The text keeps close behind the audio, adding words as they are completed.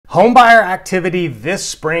Homebuyer activity this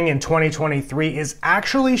spring in 2023 is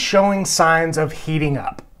actually showing signs of heating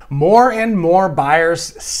up. More and more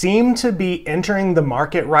buyers seem to be entering the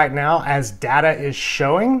market right now, as data is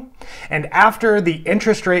showing. And after the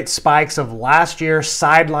interest rate spikes of last year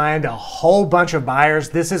sidelined a whole bunch of buyers,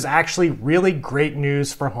 this is actually really great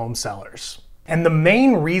news for home sellers. And the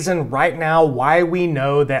main reason right now why we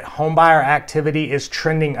know that homebuyer activity is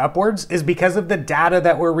trending upwards is because of the data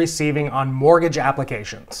that we're receiving on mortgage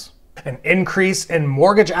applications. An increase in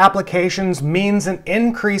mortgage applications means an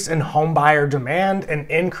increase in homebuyer demand, an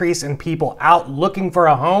increase in people out looking for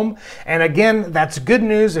a home. And again, that's good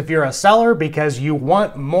news if you're a seller, because you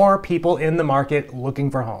want more people in the market looking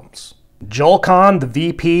for homes. Joel Kahn, the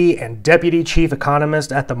VP and Deputy Chief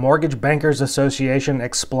Economist at the Mortgage Bankers Association,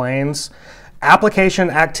 explains,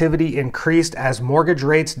 application activity increased as mortgage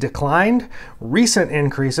rates declined. Recent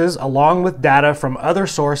increases, along with data from other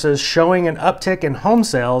sources showing an uptick in home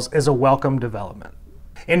sales, is a welcome development.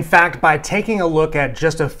 In fact, by taking a look at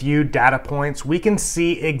just a few data points, we can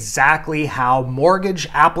see exactly how mortgage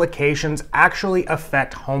applications actually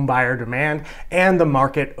affect homebuyer demand and the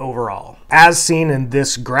market overall. As seen in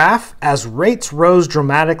this graph, as rates rose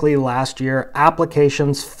dramatically last year,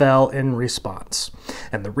 applications fell in response.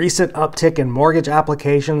 And the recent uptick in mortgage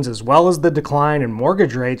applications, as well as the decline in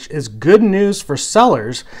mortgage rates, is good news for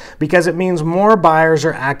sellers because it means more buyers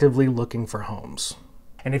are actively looking for homes.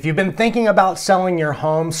 And if you've been thinking about selling your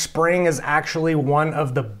home, spring is actually one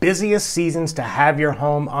of the busiest seasons to have your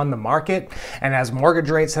home on the market. And as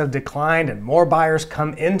mortgage rates have declined and more buyers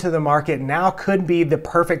come into the market, now could be the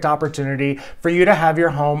perfect opportunity for you to have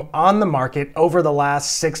your home on the market over the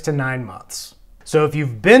last 6 to 9 months. So if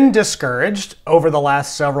you've been discouraged over the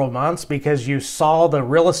last several months because you saw the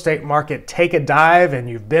real estate market take a dive and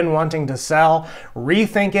you've been wanting to sell,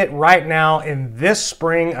 rethink it right now in this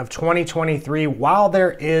spring of 2023 while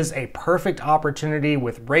there is a perfect opportunity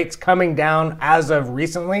with rates coming down as of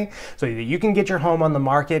recently, so that you can get your home on the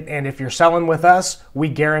market. And if you're selling with us, we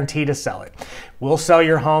guarantee to sell it. We'll sell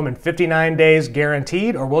your home in 59 days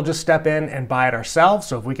guaranteed, or we'll just step in and buy it ourselves.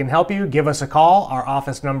 So if we can help you, give us a call. Our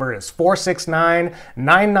office number is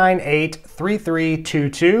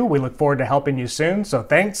 469-998-3322. We look forward to helping you soon. So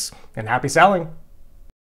thanks and happy selling.